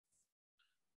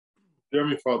Dear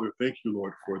Heavenly Father, thank you,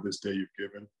 Lord, for this day you've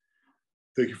given.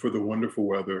 Thank you for the wonderful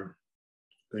weather.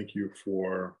 Thank you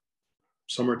for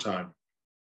summertime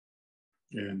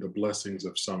and the blessings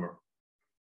of summer.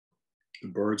 The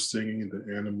birds singing,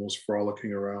 the animals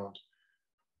frolicking around,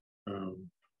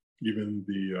 even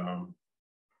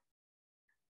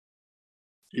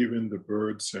the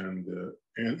birds and the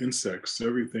insects.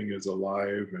 Everything is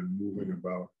alive and moving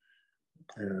about.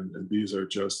 And these are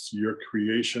just your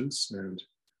creations, and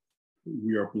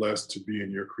we are blessed to be in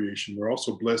your creation. We're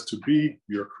also blessed to be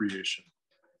your creation.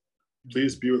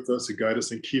 Please be with us and guide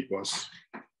us and keep us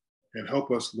and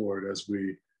help us, Lord, as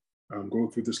we go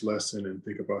through this lesson and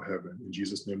think about heaven. In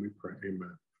Jesus' name we pray.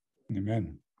 Amen.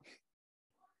 Amen.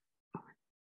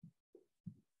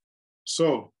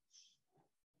 So,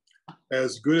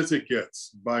 as good as it gets,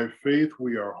 by faith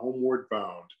we are homeward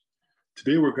bound.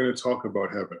 Today we're going to talk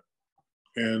about heaven.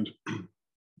 And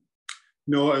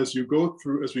as we go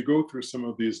through some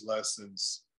of these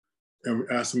lessons and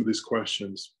ask some of these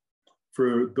questions,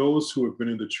 for those who have been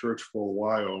in the church for a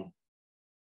while,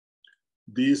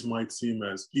 these might seem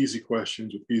as easy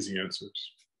questions with easy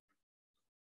answers.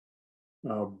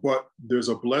 But there's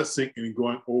a blessing in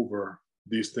going over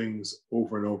these things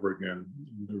over and over again.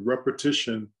 The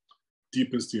repetition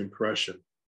deepens the impression.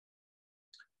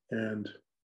 And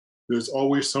there's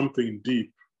always something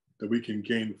deep that we can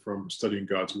gain from studying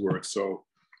God's word. So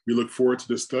we look forward to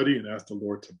this study and ask the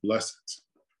Lord to bless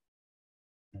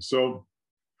it. So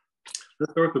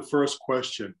let's start with the first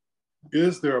question.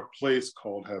 Is there a place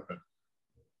called heaven?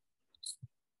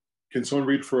 Can someone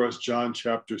read for us John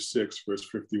chapter 6, verse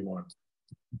 51?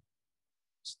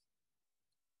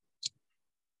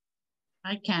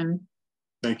 I can.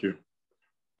 Thank you.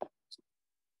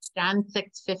 John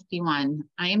 6:51.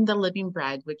 I am the living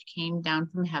bread which came down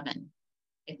from heaven.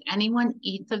 If anyone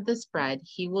eats of this bread,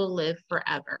 he will live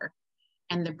forever.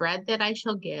 And the bread that I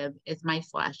shall give is my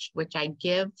flesh, which I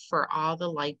give for all the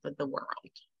life of the world.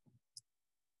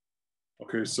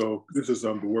 Okay, so this is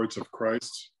the words of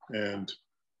Christ, and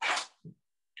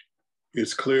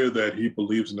it's clear that he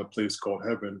believes in a place called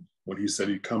heaven when he said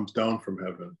he comes down from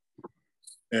heaven.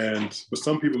 But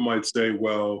some people might say,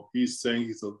 well, he's saying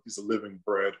he's a living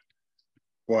bread,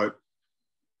 but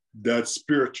that's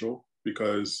spiritual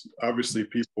because obviously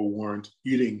people weren't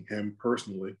eating him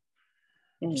personally.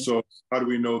 Mm-hmm. So how do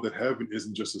we know that heaven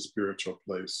isn't just a spiritual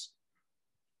place?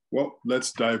 Well,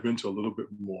 let's dive into a little bit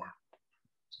more.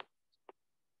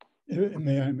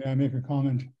 May I make a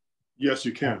comment? Yes,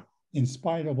 you can. In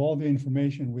spite of all the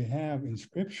information we have in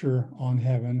Scripture on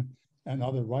heaven, and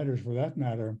other writers for that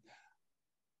matter,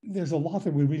 there's a lot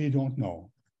that we really don't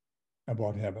know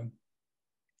about heaven.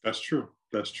 That's true.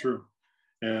 That's true.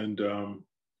 And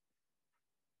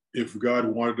if God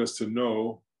wanted us to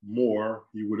know more,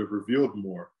 he would have revealed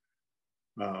more.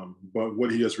 But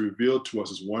what he has revealed to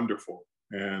us is wonderful.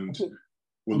 And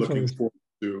we're looking forward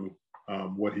to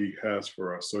what he has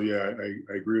for us. So yeah,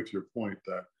 I agree with your point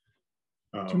that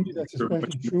to me, that's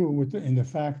especially true in the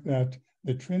fact that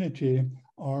the Trinity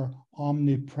are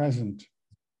omnipresent.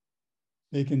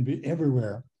 They can be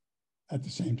everywhere at the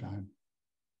same time.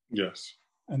 Yes.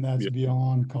 And that's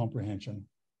beyond comprehension.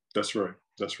 That's right.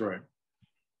 That's right.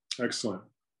 Excellent.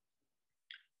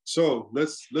 So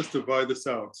let's divide this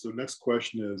out. So next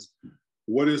question is,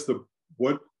 what is the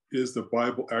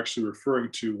Bible actually referring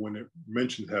to when it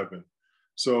mentions heaven?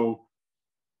 So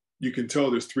you can tell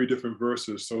there's three different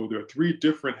verses. So there are three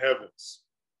different heavens,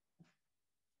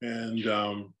 and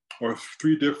or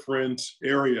three different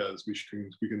areas we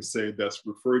can say that's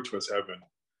referred to as heaven.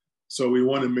 So we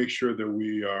want to make sure that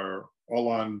we are all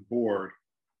on board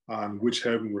on which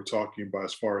heaven we're talking about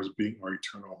as far as being our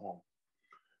eternal home.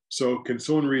 So can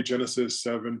someone read Genesis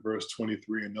 7, verse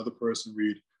 23? Another person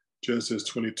read Genesis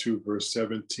 22, verse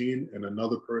 17, and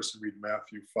another person read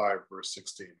Matthew 5, verse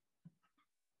 16.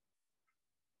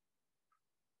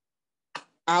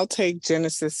 I'll take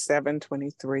Genesis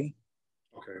 7:23.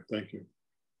 Okay, thank you.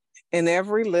 And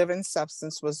every living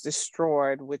substance was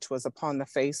destroyed, which was upon the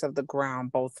face of the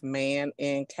ground, both man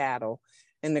and cattle,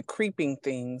 and the creeping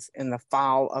things, and the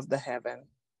fowl of the heaven.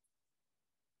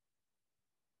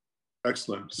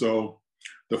 Excellent. So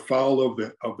the fowl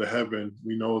of the heaven,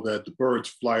 we know that the birds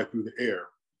fly through the air.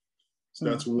 So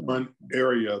that's one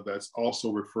area that's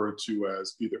also referred to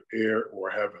as either air or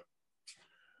heaven.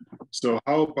 So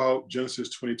how about Genesis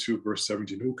 22, verse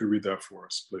 17? Who could read that for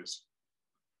us, please?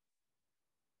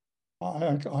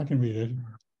 I can read it.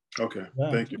 Okay,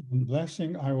 thank you. In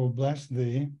blessing, I will bless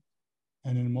thee,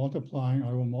 and in multiplying,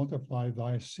 I will multiply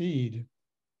thy seed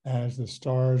as the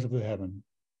stars of the heaven.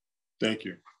 Thank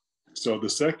you. So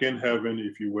the second heaven,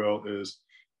 if you will, is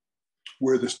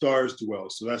where the stars dwell.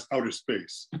 So that's outer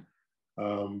space.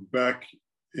 Back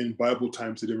in Bible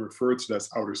times, they didn't refer to that as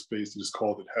outer space. They just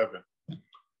called it heaven.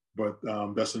 But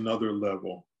that's another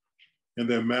level. And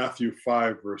then Matthew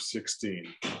 5, verse 16.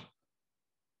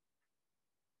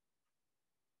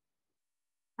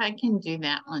 I can do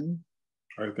that one.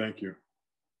 All right, thank you.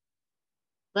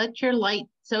 Let your light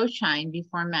so shine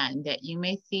before men that you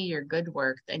may see your good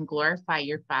works and glorify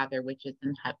your Father which is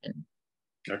in heaven.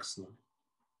 Excellent.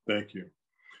 Thank you.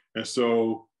 And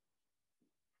so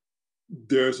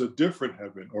there's a different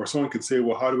heaven, or someone could say,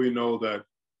 well, how do we know that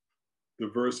the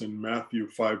verse in Matthew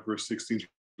 5, verse 16 is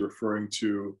referring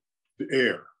to the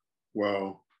air?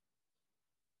 Well,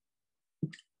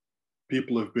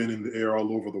 people have been in the air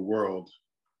all over the world,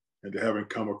 and they haven't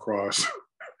come across,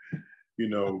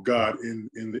 God in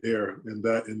the air, and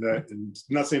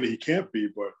not saying that he can't be,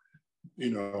 but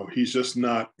he's just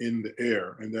not in the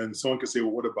air. And then someone could say,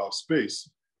 well, what about space?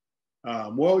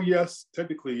 Well, yes,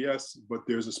 technically yes, but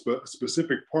there's a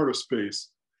specific part of space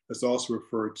that's also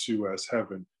referred to as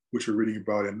heaven, which we're reading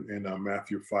about in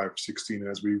Matthew 5:16. And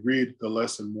as we read the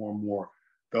lesson more and more,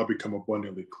 that'll become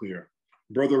abundantly clear.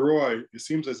 Brother Roy, it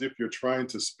seems as if you're trying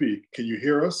to speak. Can you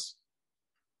hear us?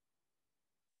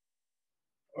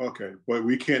 Okay, but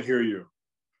we can't hear you.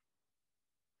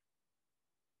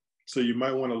 So you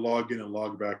might want to log in and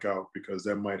log back out, because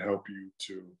that might help you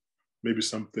to maybe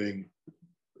something.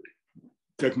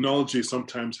 Technology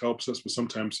sometimes helps us, but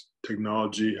sometimes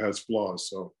technology has flaws.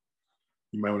 So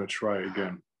you might want to try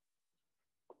again.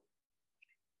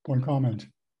 One comment.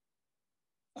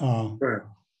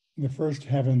 The first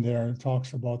heaven there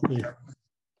talks about the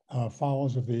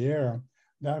fowls of the air.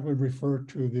 That would refer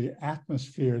to the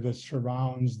atmosphere that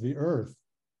surrounds the earth.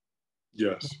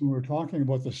 Yes. When we're talking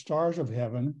about the stars of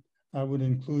heaven, that would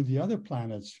include the other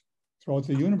planets throughout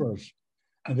the universe.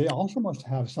 And they also must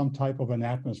have some type of an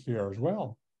atmosphere as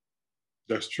well.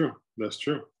 That's true. That's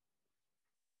true.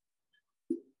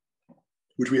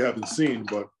 Which we haven't seen,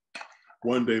 but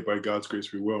one day by God's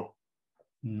grace we will.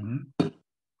 Mm-hmm.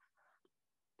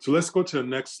 So let's go to the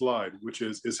next slide, which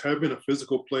is heaven a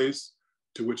physical place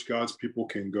to which God's people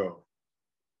can go?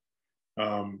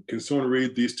 Can someone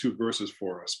read these two verses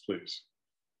for us, please?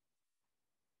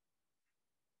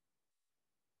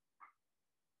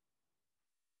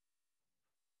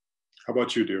 How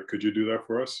about you, dear? Could you do that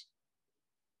for us?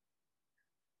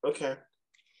 Okay.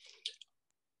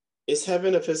 Is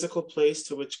heaven a physical place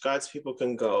to which God's people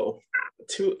can go,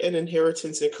 to an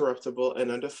inheritance incorruptible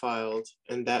and undefiled,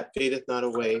 and that fadeth not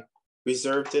away,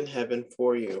 reserved in heaven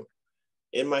for you?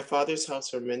 In my Father's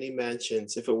house are many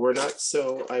mansions. If it were not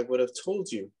so, I would have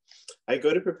told you. I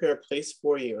go to prepare a place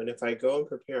for you, and if I go and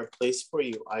prepare a place for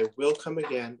you, I will come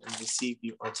again and receive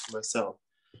you unto myself,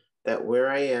 that where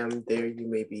I am, there you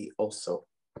may be also.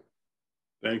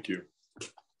 Thank you.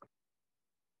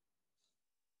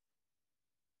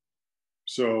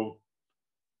 So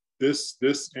this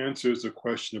answers the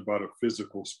question about a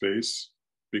physical space,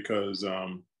 because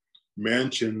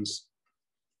mansions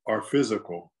are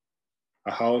physical.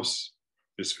 A house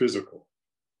is physical.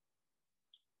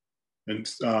 And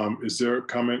is there a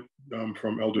comment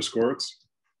from Elder Skorits?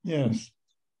 Yes.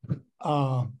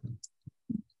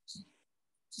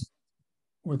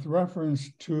 With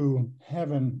reference to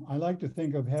heaven, I like to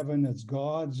think of heaven as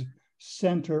God's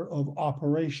center of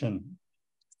operation.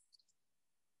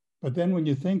 But then when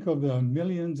you think of the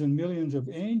millions and millions of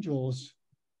angels,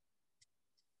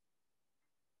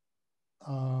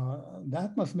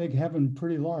 that must make heaven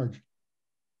pretty large.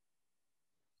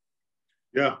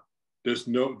 Yeah, there's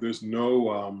no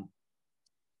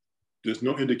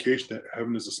indication that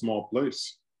heaven is a small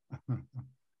place.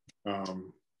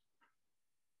 And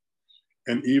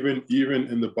even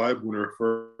in the Bible, when it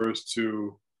refers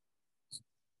to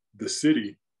the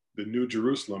city, the New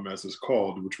Jerusalem, as it's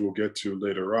called, which we'll get to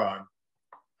later on,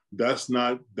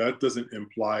 that doesn't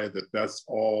imply that that's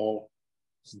all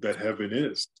that heaven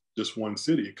is, just one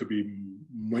city. It could be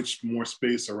much more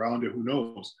space around it, who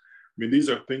knows? I mean, these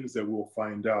are things that we'll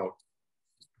find out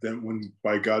then when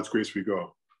by God's grace we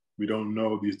go. We don't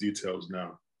know these details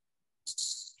now.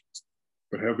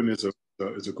 But heaven is a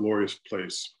glorious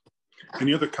place.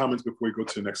 Any other comments before we go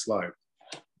to the next slide?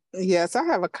 Yes, I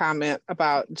have a comment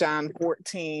about John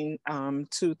 14,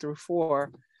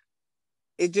 2-4.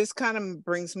 It just kind of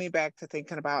brings me back to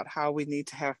thinking about how we need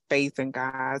to have faith in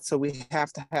God. So we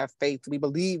have to have faith. We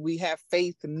believe we have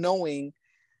faith knowing,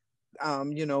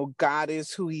 God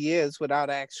is who he is without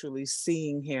actually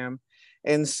seeing him.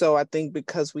 And so I think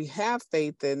because we have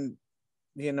faith in,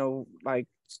 like,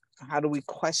 how do we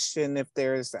question if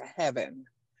there's a heaven?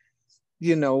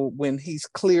 you know, when he's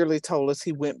clearly told us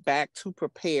he went back to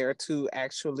prepare to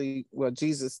actually, well,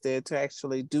 Jesus did, to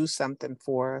actually do something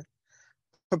for us,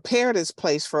 prepare this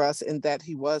place for us, in that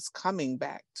he was coming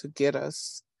back to get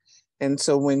us. And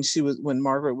so when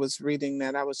Margaret was reading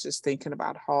that, I was just thinking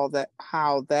about how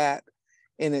that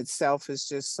in itself is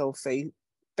just so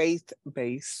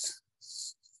faith-based.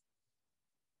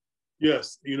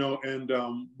 Yes, you know, and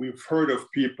we've heard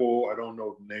of people, I don't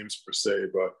know names per se,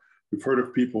 but we've heard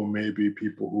of people, maybe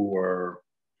people who are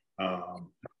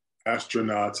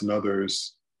astronauts and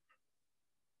others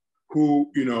who,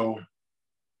 you know,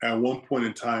 at one point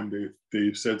in time,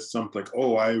 they said something like,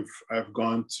 oh, I've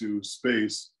gone to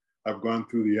space. I've gone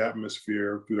through the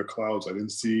atmosphere, through the clouds. I didn't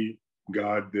see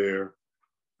God there.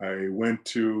 I went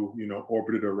to, you know,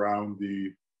 orbited around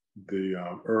the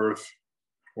Earth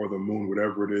or the moon,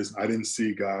 whatever it is. I didn't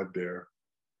see God there.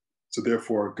 So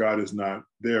therefore, God is not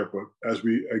there. But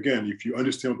again, if you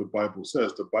understand what the Bible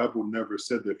says, the Bible never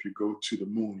said that if you go to the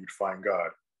moon, you'd find God.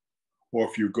 Or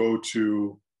if you go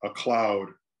to a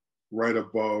cloud right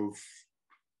above,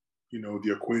 you know,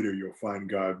 the equator, you'll find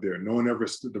God there. No one ever,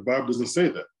 the Bible doesn't say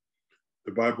that.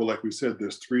 The Bible, like we said,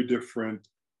 there's 3 different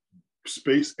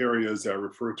space areas that are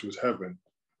referred to as heaven.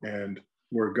 And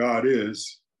where God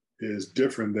is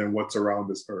different than what's around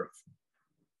this earth.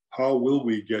 How will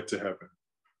we get to heaven?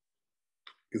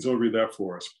 Can someone read that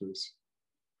for us, please?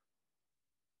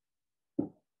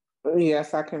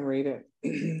 Yes, I can read it.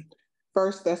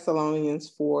 1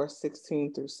 Thessalonians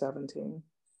 4:16-17.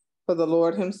 For the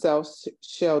Lord himself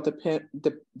shall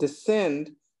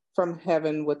descend from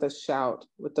heaven with a shout,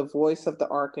 with the voice of the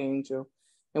archangel,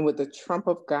 and with the trump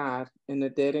of God, and the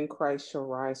dead in Christ shall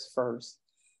rise first.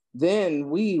 Then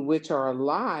we which are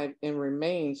alive and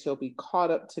remain shall be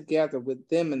caught up together with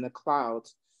them in the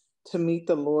clouds to meet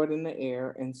the Lord in the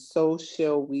air, and so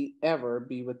shall we ever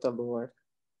be with the Lord.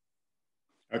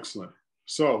 Excellent.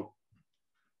 So,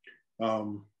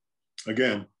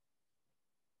 again,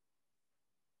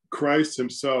 Christ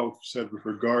himself said with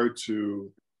regard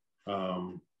to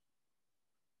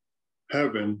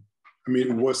heaven, I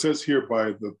mean, what says here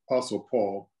by the Apostle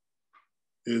Paul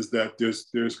is that there's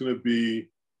going to be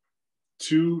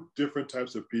 2 different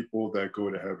types of people that go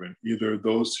to heaven. Either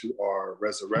those who are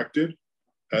resurrected,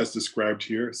 as described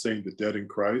here, saying the dead in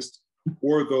Christ,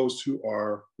 or those who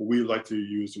are, we like to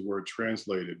use the word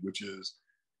translated, which is,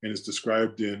 and it's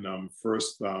described in 1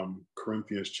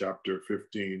 Corinthians chapter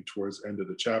 15, towards the end of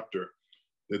the chapter,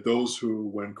 that those who,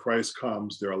 when Christ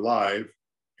comes, they're alive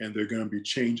and they're going to be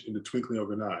changed in the twinkling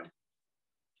of an eye.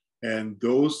 And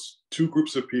those 2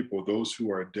 groups of people, those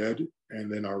who are dead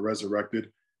and then are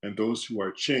resurrected, and those who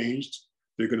are changed,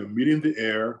 they're going to meet in the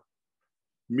air,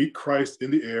 meet Christ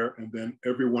in the air, and then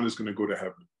everyone is going to go to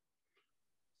heaven.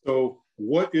 So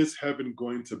what is heaven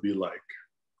going to be like?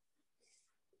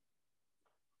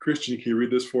 Christian, can you read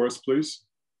this for us, please?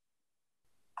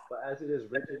 But as it is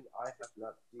written, I have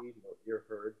not seen nor ear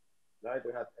heard,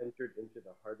 neither hath entered into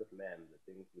the heart of man the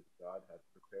things which God hath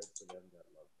prepared for them that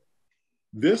love him.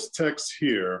 This text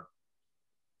here,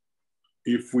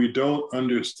 if we don't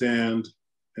understand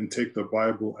and take the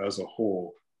Bible as a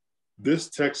whole, this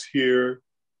text here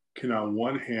can on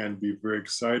one hand be very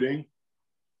exciting,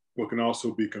 but can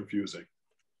also be confusing.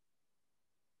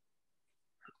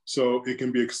 So it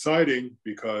can be exciting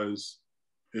because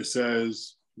it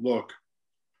says, look,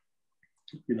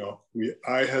 you know,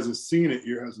 eye hasn't seen it,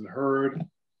 ear hasn't heard.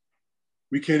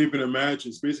 We can't even imagine,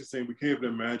 it's basically saying we can't even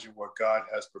imagine what God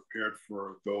has prepared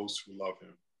for those who love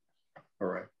him. All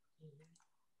right.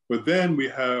 But then we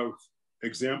have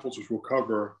examples, which we'll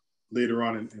cover later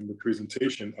on in the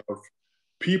presentation, of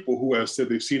people who have said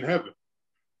they've seen heaven.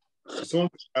 So someone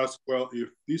asks, well, if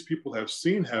these people have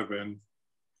seen heaven,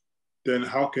 then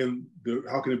how can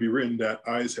it be written that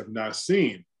eyes have not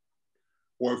seen?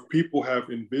 Or if people have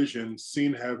envisioned,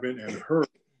 seen heaven, and heard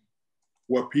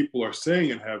what people are saying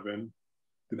in heaven,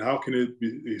 then how can it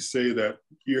be say that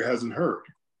ear hasn't heard?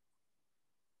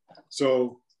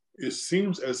 So it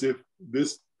seems as if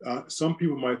this, some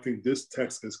people might think this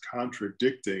text is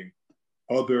contradicting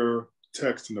other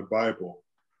texts in the Bible.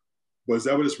 But is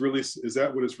that what it's really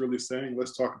saying?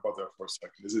 Let's talk about that for a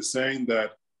second. Is it saying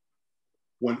that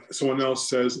when someone else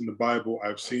says in the Bible,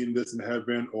 I've seen this in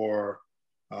heaven, or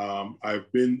I've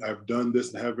done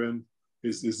this in heaven,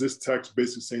 is this text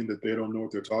basically saying that they don't know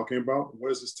what they're talking about?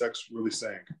 What is this text really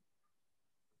saying?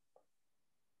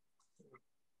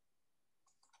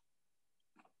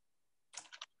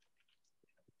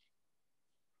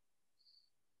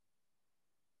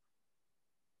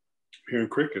 I'm hearing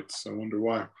crickets. I wonder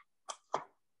why.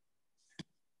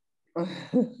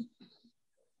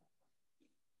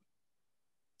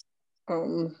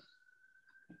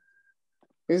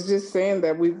 It's just saying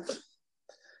that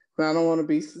I don't want to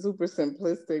be super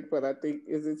simplistic, but I think,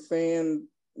 is it saying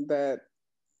that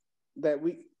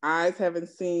we eyes haven't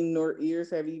seen nor ears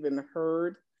have even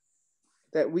heard,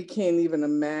 that we can't even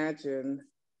imagine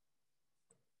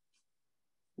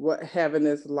what heaven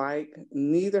is like,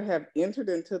 neither have entered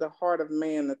into the heart of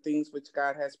man the things which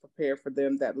God has prepared for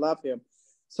them that love him.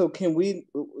 So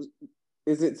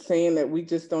is it saying that we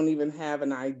just don't even have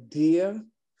an idea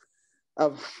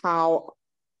of how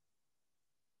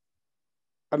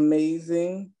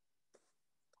amazing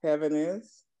heaven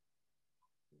is?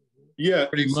 Yeah,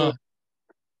 Pretty much.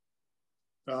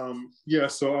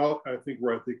 So I think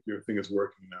your thing is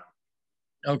working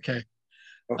now. Okay.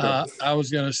 Okay. I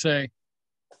was going to say,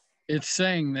 it's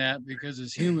saying that because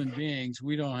as human beings,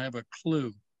 we don't have a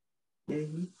clue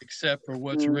except for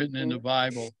what's written in the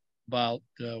Bible about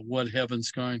what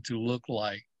heaven's going to look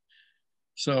like.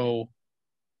 So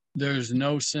there's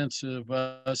no sense of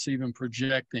us even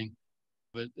projecting,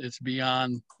 but it's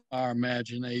beyond our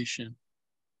imagination.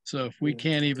 So if we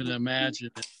can't even imagine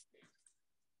it,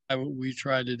 we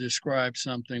try to describe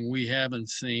something we haven't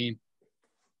seen,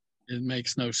 it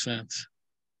makes no sense.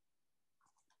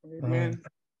 Amen.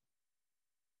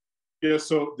 Yeah,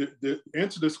 so the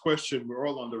answer to this question, we're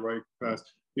all on the right path.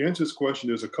 The answer to this question,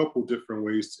 there's a couple different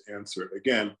ways to answer it.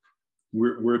 Again,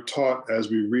 we're taught as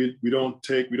we read, we don't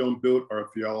build our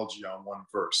theology on one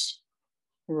verse.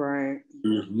 Right.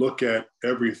 We look at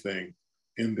everything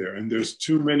in there. And there's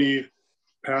too many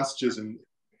passages in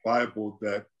the Bible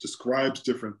that describes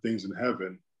different things in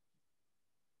heaven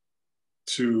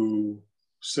to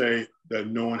say that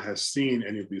no one has seen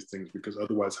any of these things, because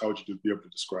otherwise how would you be able to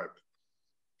describe it?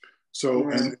 So,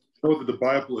 and know that the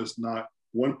Bible is not,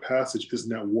 one passage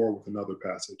isn't at war with another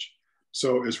passage.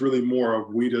 So it's really more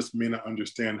of, we just may not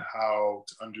understand how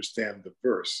to understand the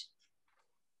verse.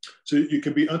 So you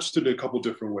can be understood in a couple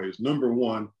different ways. Number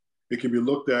one, it can be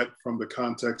looked at from the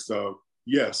context of,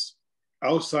 yes,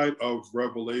 outside of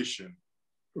revelation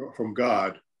from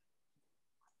God,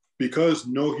 because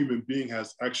no human being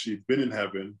has actually been in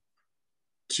heaven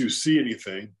to see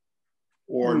anything,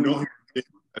 or no human being,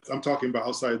 I'm talking about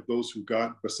outside those who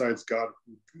God, besides those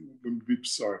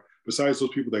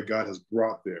people that God has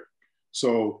brought there.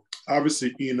 So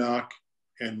obviously Enoch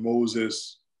and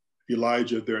Moses,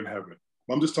 Elijah, they're in heaven.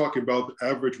 I'm just talking about the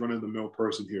average run-of-the-mill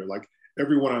person here, like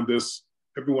everyone on this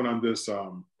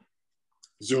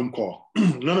Zoom call.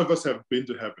 None of us have been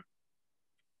to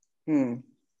heaven.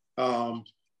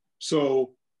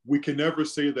 So we can never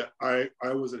say that I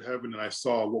was at heaven and I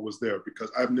saw what was there,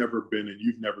 because I've never been and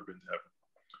you've never been to heaven.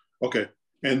 Okay,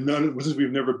 and since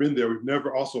we've never been there, we've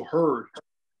never also heard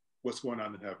what's going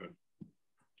on in heaven.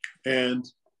 And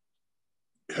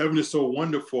heaven is so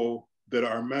wonderful that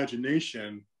our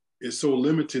imagination is so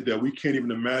limited that we can't even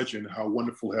imagine how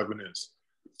wonderful heaven is.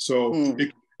 So it can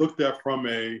be looked at from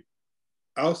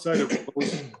outside of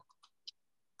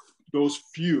those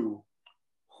few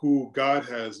who God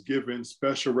has given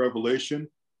special revelation,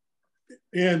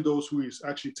 and those who he's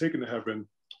actually taken to heaven.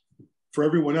 For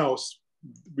everyone else,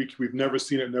 we've never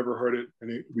seen it, never heard it,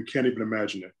 and we can't even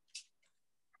imagine it.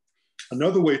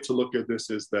 Another way to look at this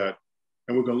is that,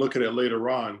 and we're going to look at it later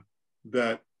on,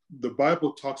 that the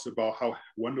Bible talks about how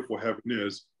wonderful heaven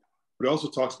is, but it also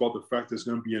talks about the fact there's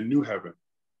going to be a new heaven.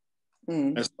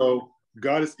 And so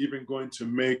God is even going to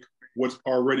make what's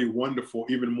already wonderful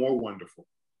even more wonderful.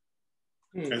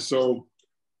 And so,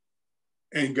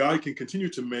 and God can continue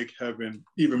to make heaven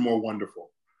even more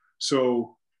wonderful.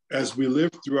 So as we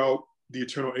live throughout the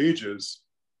eternal ages,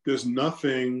 there's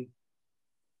nothing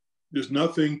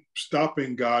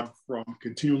stopping God from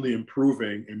continually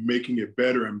improving and making it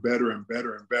better and better and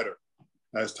better and better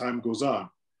as time goes on.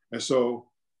 And so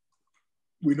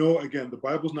we know, again, the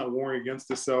Bible's not warring against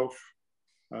itself.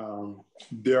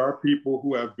 There are people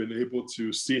who have been able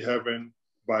to see heaven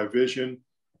by vision.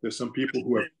 There's some people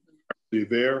who are actually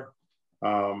there.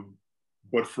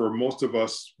 But for most of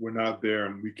us, we're not there,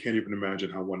 and we can't even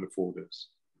imagine how wonderful it is.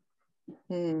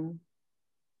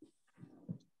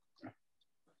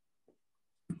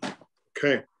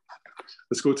 Okay,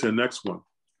 let's go to the next one,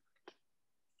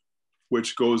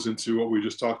 which goes into what we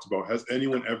just talked about. Has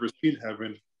anyone ever seen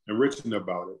heaven and written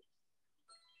about it?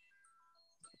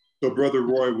 So Brother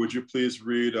Roy, would you please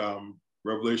read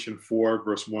Revelation 4,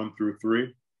 verse 1 through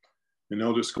 3? And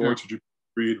Elder Scorch, would you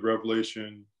read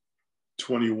Revelation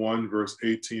 21, verse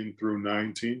 18 through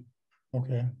 19?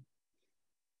 Okay.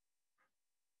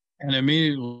 And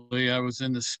immediately I was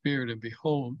in the spirit, and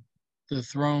behold, the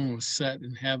throne was set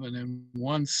in heaven, and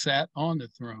one sat on the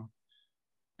throne.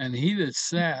 And he that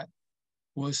sat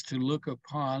was to look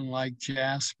upon like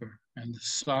jasper and the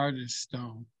sardis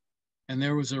stone, And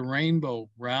there was a rainbow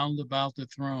round about the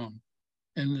throne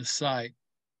in the sight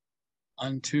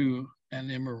unto an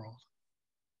emerald.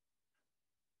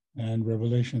 And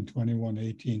Revelation 21,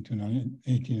 18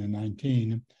 and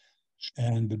 19,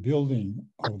 and the building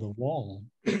of the wall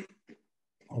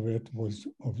of it was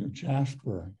of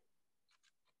jasper,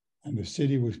 and the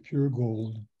city was pure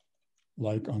gold,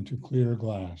 like unto clear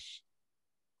glass.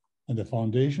 And the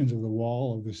foundations of the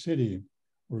wall of the city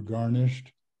were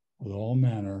garnished with all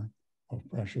manner of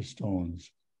precious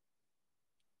stones.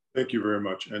 Thank you very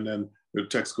much. And then the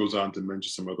text goes on to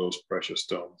mention some of those precious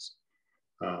stones.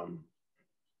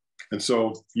 And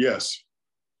so, yes,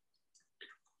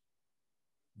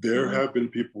 there have been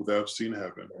people that have seen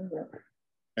heaven,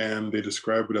 and they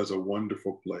describe it as a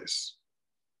wonderful place,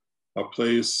 a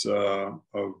place of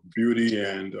beauty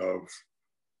and of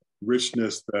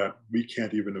richness that we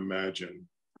can't even imagine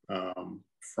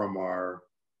from our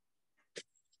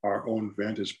own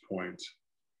vantage point.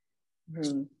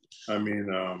 I mean,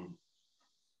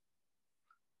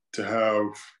 to have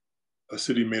a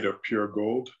city made of pure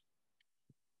gold,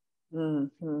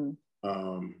 and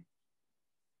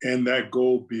that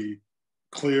gold be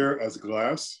clear as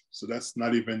glass. So that's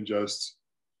not even just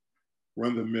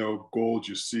run-of-the-mill gold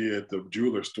you see at the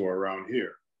jeweler store around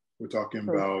here. We're talking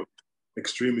about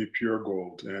extremely pure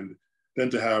gold. And then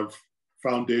to have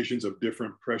foundations of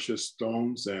different precious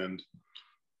stones and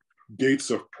gates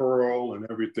of pearl and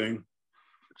everything.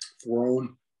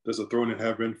 Throne, there's a throne in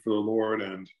heaven for the Lord,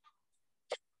 and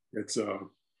it's a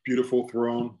beautiful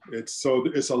throne. It's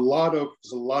a lot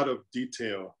of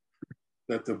detail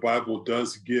that the Bible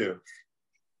does give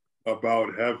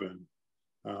about heaven,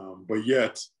 but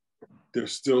yet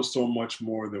there's still so much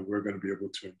more that we're going to be able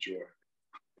to enjoy.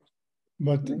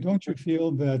 But don't you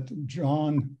feel that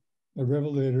John, the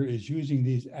Revelator, is using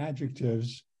these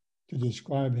adjectives to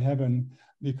describe heaven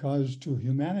because to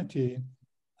humanity,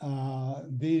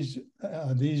 these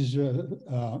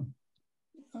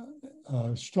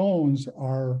stones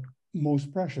are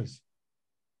most precious,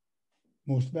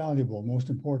 most valuable, most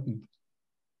important.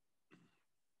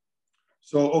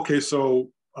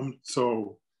 So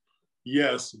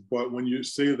yes, but when you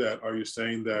say that, are you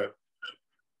saying that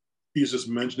he's just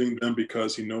mentioning them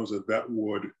because he knows that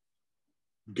would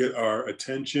get our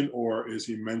attention, or is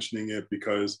he mentioning it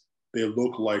because they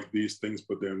look like these things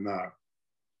but they're not?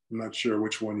 I'm not sure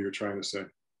which one you're trying to say.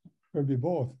 Could be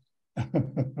both.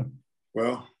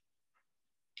 Well,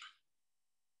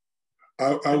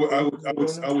 I would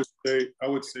say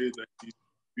that he's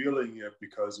revealing it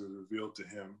because it was revealed to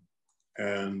him,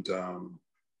 and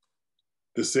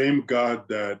the same God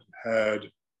that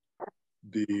had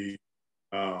the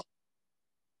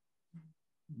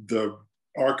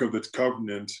Ark of the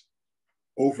Covenant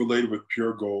overlaid with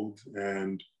pure gold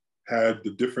and had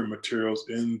the different materials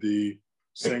in the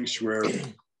sanctuary,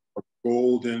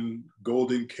 golden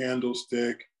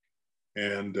candlestick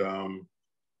and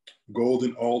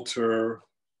golden altar,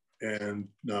 and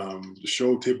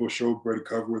the table showbread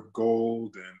covered with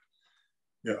gold,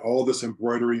 and all this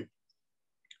embroidery.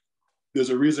 There's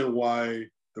a reason why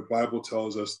the Bible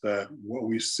tells us that what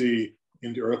we see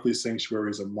in the earthly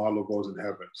sanctuary is a model of what is in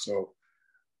heaven. So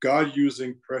God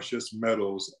using precious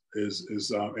metals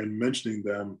is and mentioning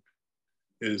them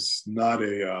is not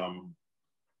an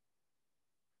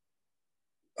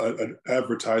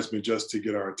advertisement just to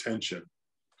get our attention.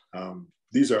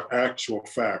 These are actual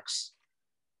facts,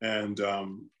 and a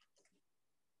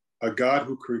God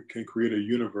who can create a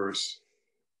universe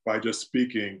by just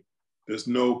speaking, he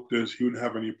wouldn't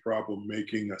have any problem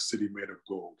making a city made of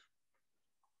gold.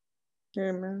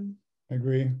 Amen. I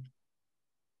agree.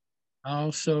 I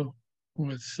also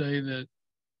would say that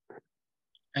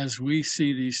as we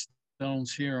see these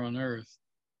stones here on earth,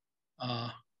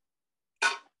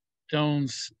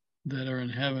 stones that are in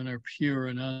heaven are pure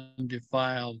and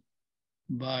undefiled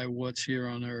by what's here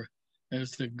on earth.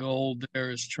 As the gold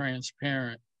there is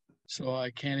transparent, so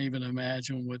I can't even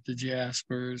imagine what the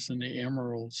jaspers and the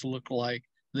emeralds look like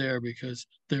there, because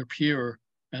they're pure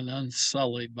and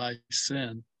unsullied by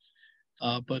sin.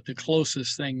 But the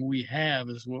closest thing we have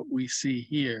is what we see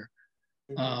here.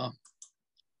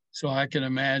 So I can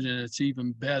imagine it's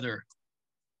even better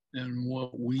than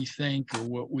what we think or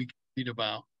what we read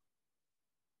about.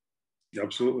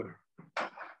 Absolutely.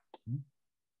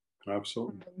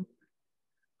 Absolutely.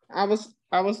 I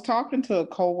was talking to a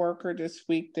coworker this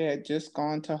week that had just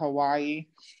gone to Hawaii,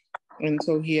 and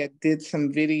so he did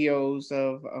some videos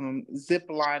of zip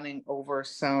lining over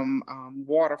some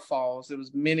waterfalls. It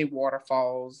was many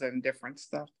waterfalls and different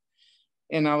stuff,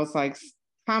 and I was like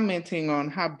commenting on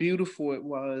how beautiful it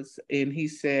was, and he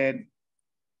said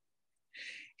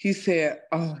he said,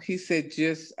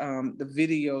 just the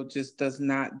video just does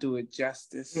not do it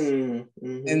justice.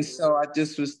 Mm-hmm. And so I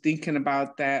just was thinking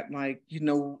about that. Like, you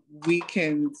know, we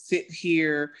can sit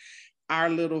here, our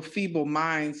little feeble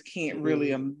minds can't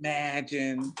really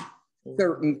imagine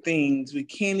certain things. We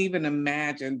can't even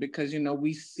imagine because, you know,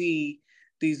 we see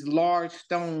these large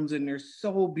stones and they're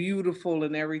so beautiful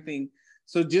and everything.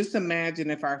 So just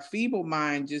imagine if our feeble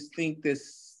mind just think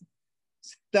this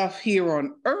stuff here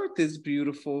on earth is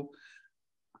beautiful,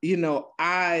 you know,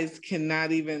 eyes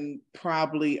cannot even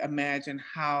probably imagine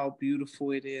how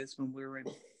beautiful it is when we're in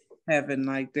heaven.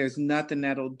 Like there's nothing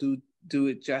that'll do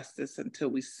it justice until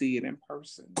we see it in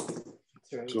person.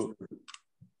 So,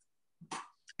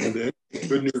 and the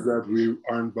good news is that we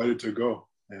are invited to go,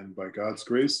 and by God's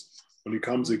grace, when he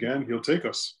comes again, he'll take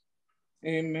us.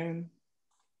 Amen.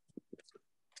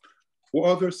 What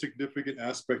other significant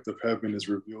aspect of heaven is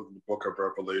revealed in the book of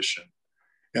Revelation?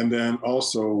 And then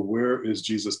also, where is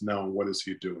Jesus now and what is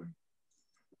he doing?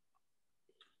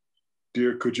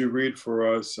 Dear, could you read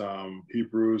for us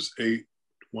Hebrews 8,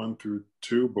 1 through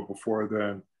 2? But before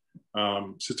then,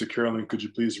 Sister Carolyn, could you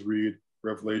please read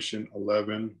Revelation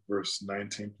 11, verse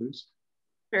 19, please?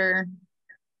 Sure.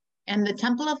 And the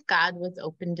temple of God was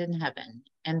opened in heaven,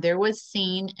 and there was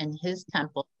seen in his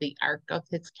temple the ark of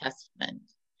his testament.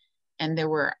 And there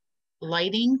were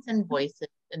lightnings and voices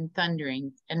and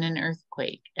thunderings and an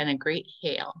earthquake and a great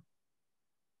hail.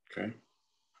 Okay.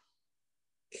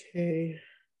 Okay.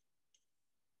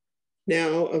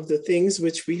 Now of the things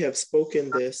which we have spoken,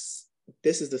 this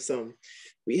is the sum.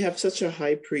 We have such a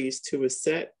high priest who is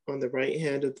set on the right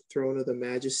hand of the throne of the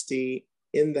majesty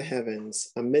in the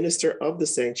heavens, a minister of the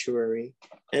sanctuary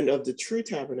and of the true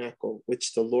tabernacle,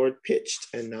 which the Lord pitched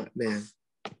and not man.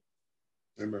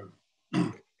 Amen.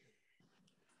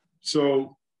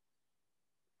 So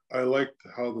I liked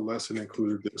how the lesson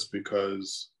included this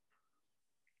because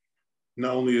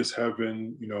not only is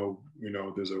heaven, you know,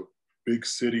 there's a big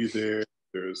city there,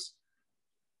 there's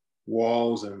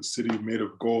walls and city made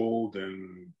of gold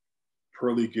and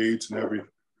pearly gates and everything.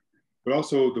 But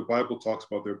also the Bible talks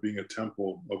about there being a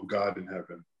temple of God in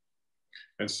heaven.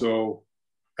 And so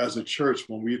as a church,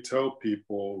 when we tell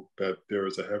people that there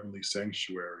is a heavenly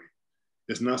sanctuary,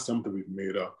 it's not something we've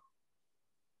made up.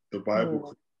 The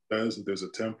Bible says that there's a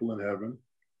temple in heaven.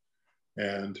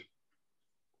 And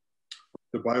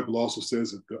the Bible also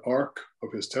says that the ark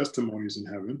of his testimony is in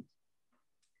heaven.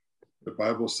 The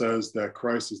Bible says that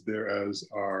Christ is there as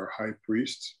our high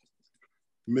priest,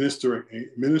 ministering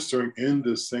in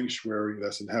the sanctuary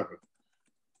that's in heaven.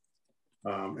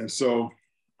 And so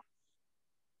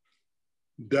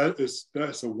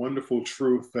that's a wonderful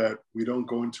truth that we don't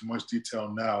go into much detail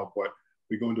now, but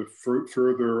we go into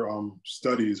further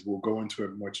studies, we'll go into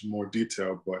it much more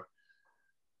detail. But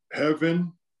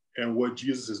heaven and what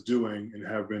Jesus is doing in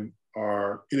heaven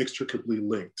are inextricably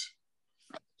linked.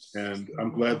 And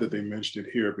I'm glad that they mentioned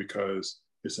it here because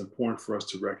it's important for us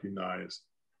to recognize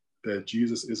that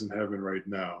Jesus is in heaven right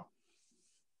now.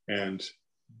 And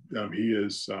he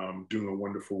is doing a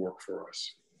wonderful work for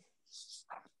us.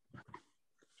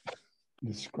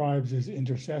 Describes his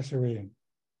intercessory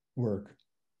work.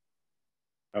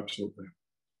 Absolutely.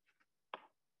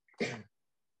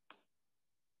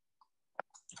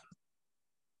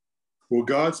 Will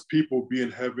God's people be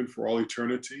in heaven for all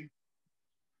eternity?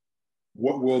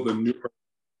 What will the new earth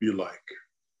be like?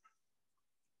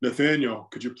 Nathaniel,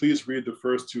 could you please read the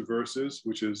first two verses,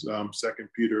 which is 2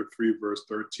 Peter 3, verse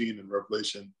 13 and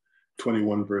Revelation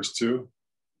 21, verse 2?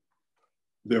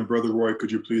 Then Brother Roy,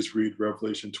 could you please read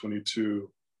Revelation 22,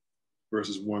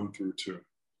 verses 1 through 2?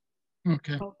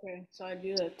 Okay. Okay, so I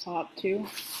do the top two.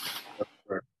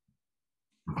 Right.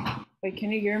 Wait,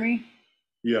 can you hear me?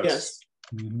 Yes.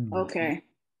 Mm-hmm. Okay.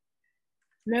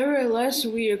 Nevertheless,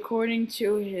 we according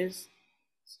to his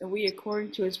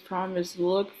promise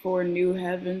look for new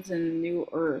heavens and a new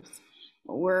earth,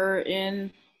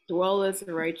 wherein dwelleth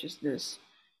righteousness.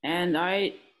 And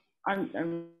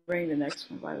I'm reading the next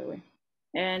one, by the way.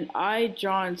 And I,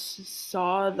 John,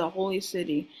 saw the holy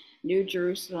city, New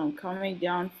Jerusalem, coming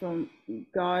down from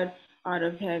God out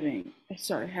of heaven,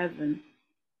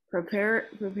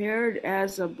 prepared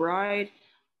as a bride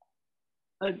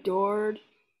adored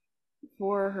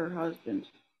for her husband.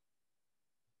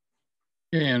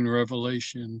 And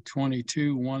Revelation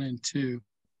 22, 1 and 2.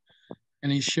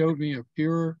 And he showed me a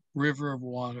pure river of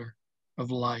water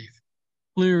of life,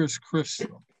 clear as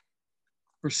crystal,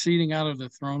 proceeding out of the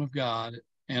throne of God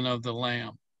and of the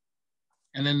Lamb.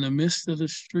 And in the midst of the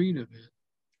street of it,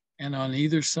 and on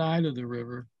either side of the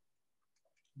river,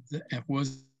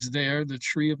 was there the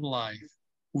tree of life,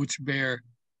 which bare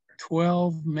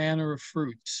 12 manner of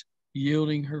fruits,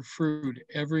 yielding her fruit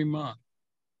every month,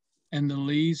 and the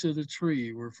leaves of the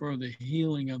tree were for the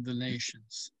healing of the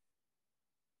nations.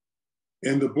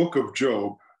 In the book of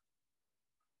Job,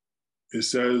 it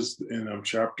says in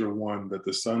chapter 1 that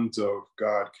the sons of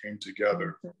God came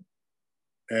together,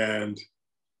 and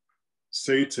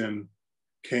Satan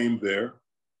came there,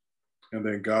 and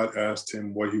then God asked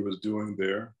him what he was doing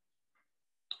there.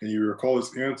 And you recall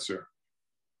his answer.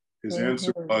 His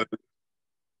answer was,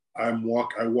 I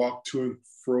walk to and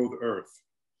fro the earth.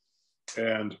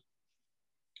 And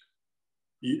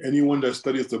anyone that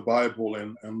studies the Bible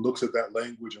and looks at that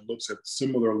language and looks at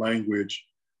similar language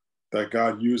that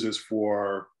God uses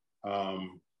for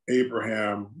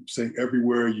Abraham, saying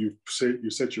everywhere you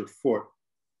set your foot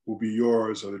will be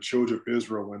yours, or the children of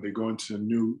Israel when they go into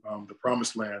the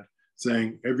promised land,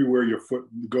 saying everywhere your foot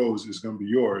goes is going to be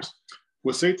yours.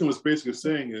 What Satan was basically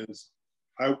saying is,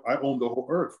 I own the whole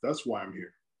earth. That's why I'm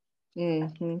here.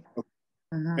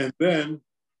 And then,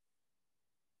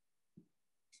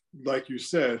 like you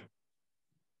said,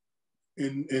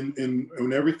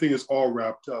 when everything is all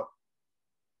wrapped up,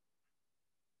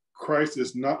 Christ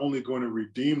is not only going to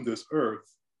redeem this earth,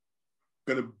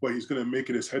 but he's going to make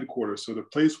it his headquarters. So the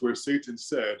place where Satan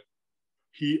said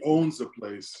he owns the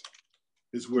place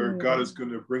is where God is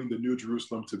going to bring the New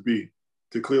Jerusalem to be,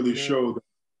 to clearly show that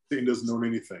Satan doesn't own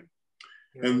anything.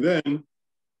 And then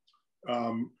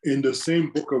in the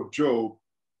same book of Job,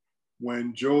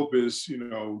 when Job is,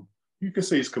 you can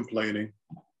say he's complaining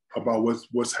about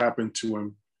what's happened to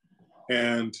him.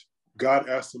 And God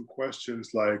asked him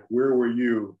questions like, where were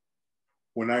you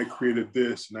when I created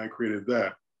this and I created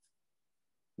that?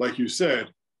 Like you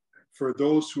said, for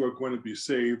those who are going to be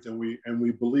saved, and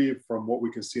we believe from what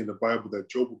we can see in the Bible that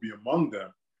Job will be among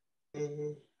them,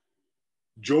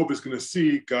 Job is going to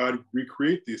see God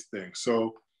recreate these things.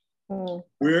 So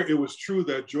where it was true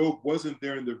that Job wasn't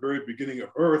there in the very beginning of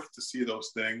earth to see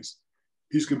those things,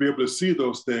 he's going to be able to see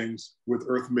those things with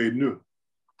earth made new.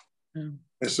 And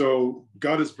so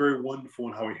God is very wonderful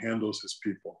in how he handles his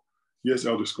people. Yes,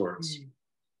 Elder Scoris.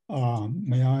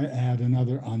 May I add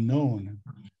another unknown?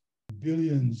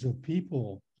 Billions of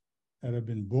people that have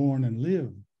been born and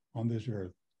live on this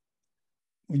earth.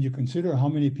 When you consider how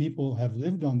many people have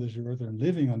lived on this earth and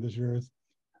living on this earth,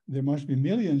 there must be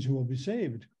millions who will be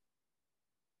saved.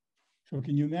 So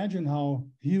can you imagine how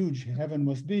huge heaven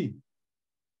must be?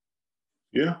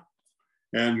 Yeah.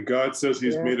 And God says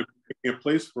he's made a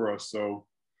place for us. So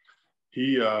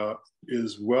he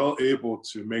is well able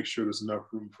to make sure there's enough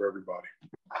room for everybody.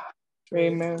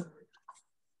 Amen.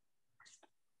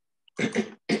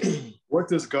 What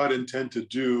does God intend to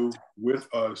do with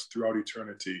us throughout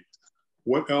eternity?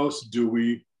 What else do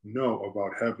we know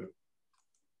about heaven?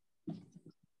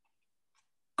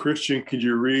 Christian, could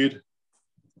you read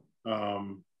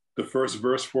the first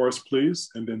verse for us, please?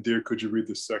 And then, dear, could you read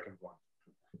the second one?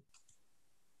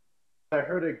 I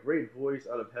heard a great voice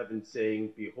out of heaven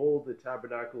saying, behold, the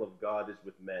tabernacle of God is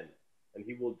with men, and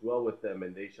he will dwell with them,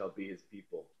 and they shall be his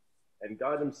people. And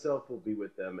God himself will be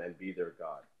with them and be their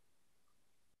God.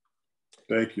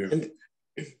 Thank you.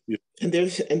 And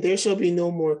there shall be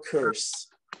no more curse,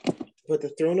 but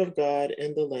the throne of God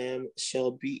and the Lamb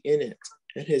shall be in it,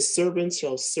 and his servants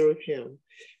shall serve him,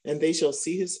 and they shall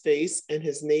see his face, and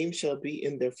his name shall be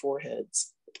in their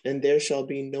foreheads. And there shall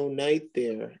be no night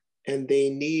there, and they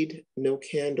need no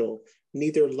candle,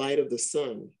 neither light of the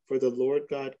sun, for the Lord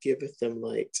God giveth them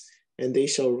light, and they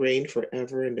shall reign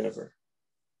forever and ever.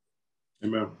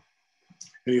 Amen.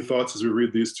 Any thoughts as we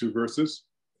read these two verses?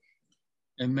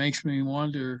 It makes me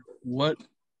wonder what,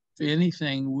 if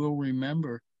anything, we'll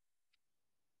remember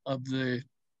of the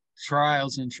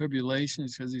trials and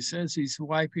tribulations, because he says he's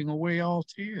wiping away all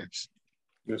tears.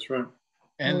 That's right.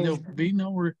 And there'll be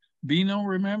no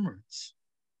remembrance.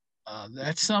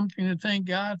 That's something to thank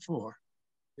God for,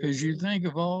 because you think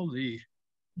of all the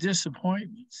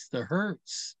disappointments, the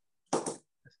hurts, the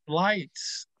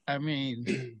flights,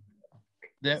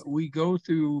 that we go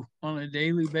through on a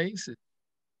daily basis.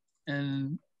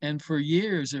 And for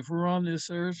years, if we're on this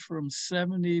earth from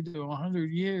 70 to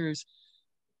 100 years,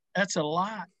 that's a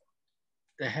lot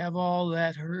to have all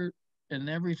that hurt and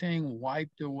everything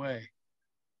wiped away.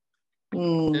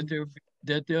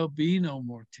 That there'll be no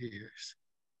more tears,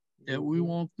 that we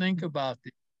won't think about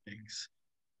these things.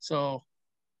 So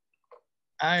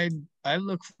I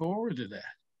look forward to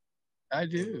that. I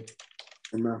do.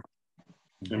 Amen.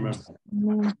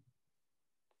 Amen.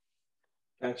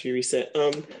 Actually, reset.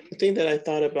 The thing that I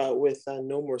thought about with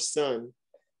No More Sun,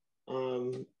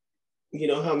 you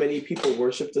know how many people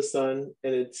worship the sun,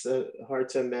 and it's hard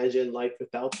to imagine life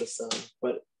without the sun,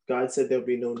 but God said there'll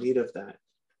be no need of that.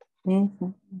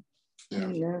 Yeah.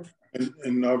 Yeah.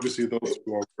 And obviously those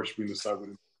who are worshiping the side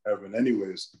within heaven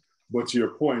anyways. But to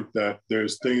your point that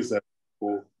there's things that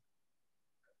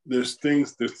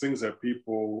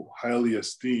people highly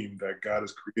esteem that God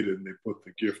has created, and they put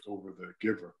the gift over the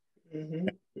giver. Mm-hmm.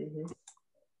 Mm-hmm.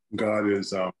 God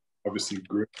is obviously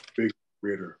big,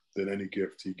 greater than any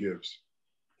gift he gives.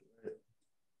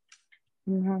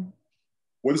 Mm-hmm.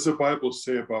 What does the Bible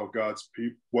say about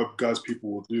what God's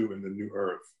people will do in the new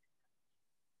earth?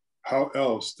 How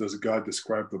else does God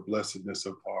describe the blessedness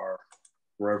of our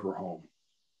forever home?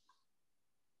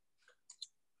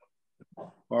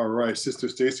 All right, Sister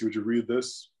Stacy, would you read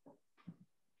this?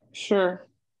 Sure.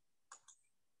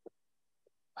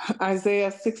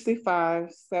 Isaiah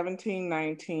 65, 17,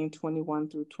 19, 21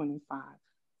 through 25.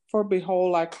 For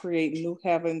behold, I create new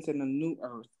heavens and a new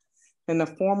earth, and the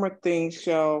former things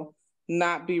shall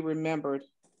not be remembered,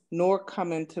 nor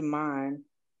come into mind.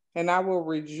 And I will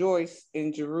rejoice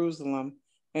in Jerusalem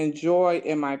and joy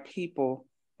in my people,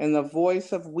 and the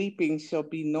voice of weeping shall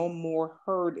be no more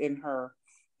heard in her,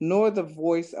 nor the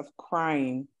voice of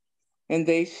crying. And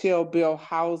they shall build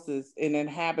houses and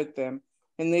inhabit them,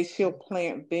 and they shall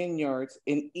plant vineyards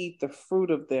and eat the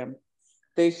fruit of them.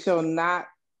 They shall not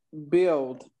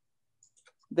build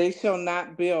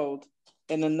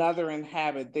and another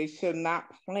inhabit. They shall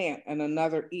not plant and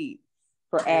another eat.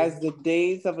 For as the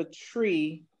days of a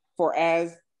tree are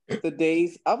the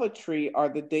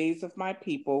days of my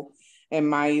people, and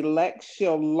my elect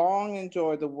shall long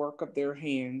enjoy the work of their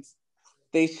hands.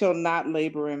 They shall not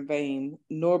labor in vain,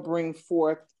 nor bring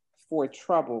forth for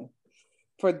trouble.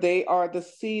 For they are the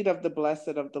seed of the blessed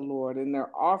of the Lord, and their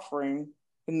offspring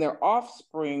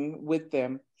with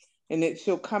them. And it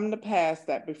shall come to pass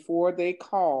that before they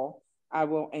call, I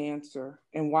will answer.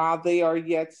 And while they are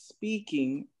yet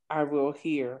speaking, I will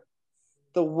hear.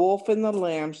 The wolf and the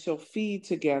lamb shall feed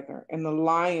together, and the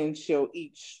lion shall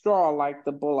eat straw like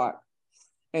the bullock.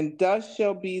 And dust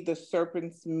shall be the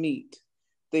serpent's meat.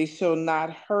 They shall not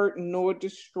hurt nor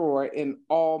destroy in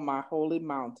all my holy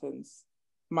mountains,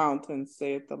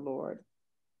 saith the Lord.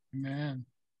 Amen.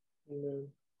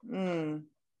 Mm.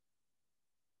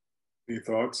 Any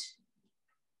thoughts?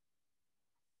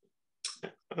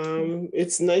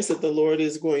 It's nice that the Lord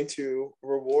is going to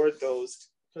reward those,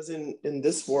 because in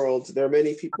this world, there are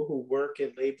many people who work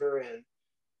and labor and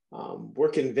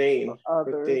work in vain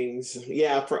for things.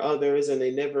 Yeah, for others, and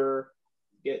they never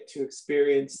get to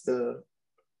experience the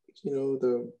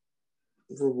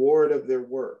reward of their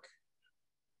work.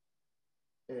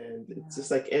 And it's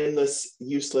just like endless,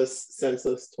 useless,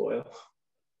 senseless toil.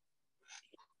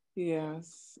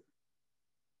 Yes.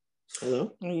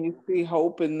 Hello? And you see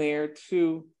hope in there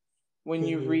too when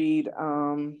you read,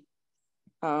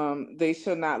 they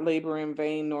shall not labor in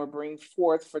vain nor bring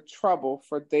forth for trouble,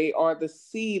 for they are the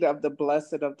seed of the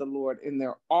blessed of the Lord, and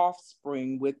their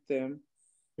offspring with them.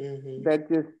 That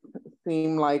just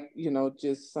seemed like,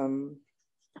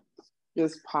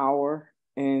 just power,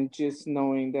 and just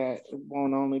knowing that it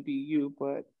won't only be you,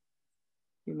 but,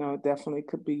 definitely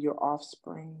could be your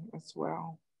offspring as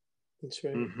well. That's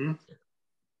right. Mm-hmm.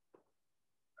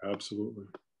 Absolutely.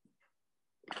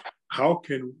 How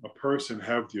can a person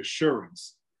have the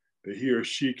assurance that he or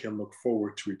she can look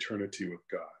forward to eternity with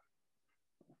God?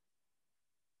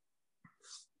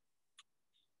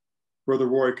 Brother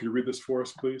Roy, can you read this for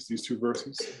us, please, these two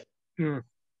verses? Sure.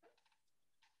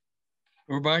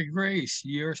 For by grace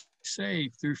ye are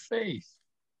saved through faith,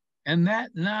 and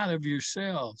that not of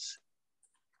yourselves.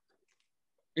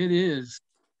 It is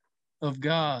of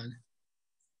God.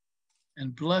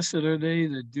 And blessed are they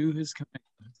that do his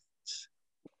commandments,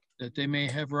 that they may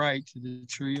have right to the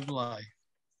tree of life,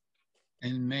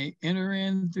 and may enter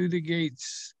in through the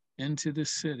gates into the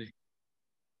city.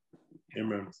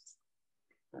 Amen.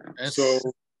 So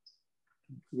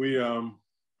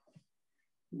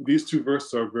these two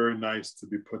verses are very nice to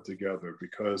be put together,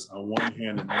 because on one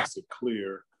hand, it makes it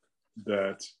clear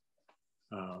that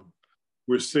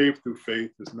we're saved through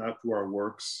faith. It's not through our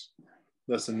works.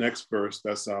 That's the next verse.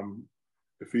 That's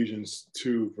Ephesians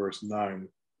 2, verse 9.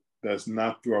 That's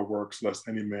not through our works, lest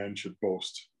any man should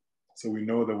boast. So we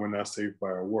know that we're not saved by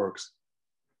our works.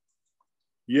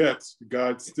 Yet,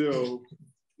 God still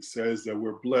says that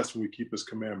we're blessed when we keep his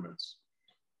commandments.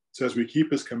 It says we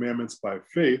keep his commandments by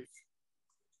faith.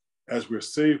 As we're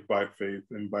saved by faith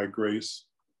and by grace,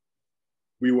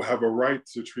 we will have a right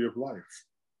to the tree of life.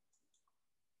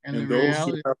 And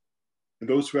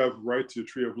those who have right to the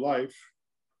tree of life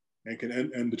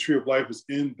and the tree of life is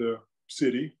in the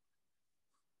city,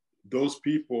 those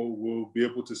people will be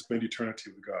able to spend eternity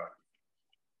with God.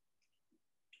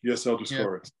 Yes, Elder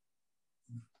Scoris.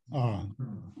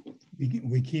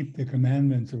 we keep the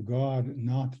commandments of God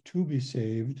not to be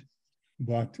saved,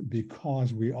 but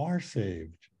because we are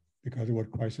saved, because of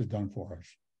what Christ has done for us.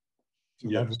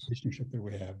 It's a love relationship that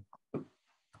we have.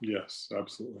 Yes,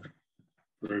 absolutely.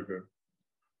 Very good.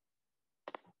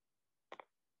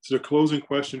 So the closing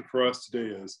question for us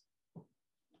today is,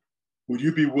 would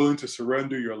you be willing to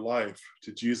surrender your life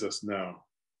to Jesus now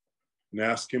and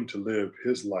ask him to live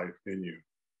his life in you?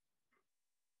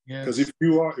 Because if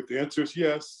the answer is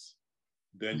yes,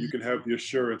 then you can have the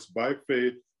assurance by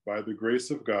faith, by the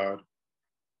grace of God,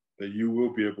 that you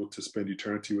will be able to spend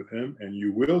eternity with him and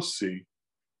you will see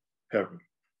heaven.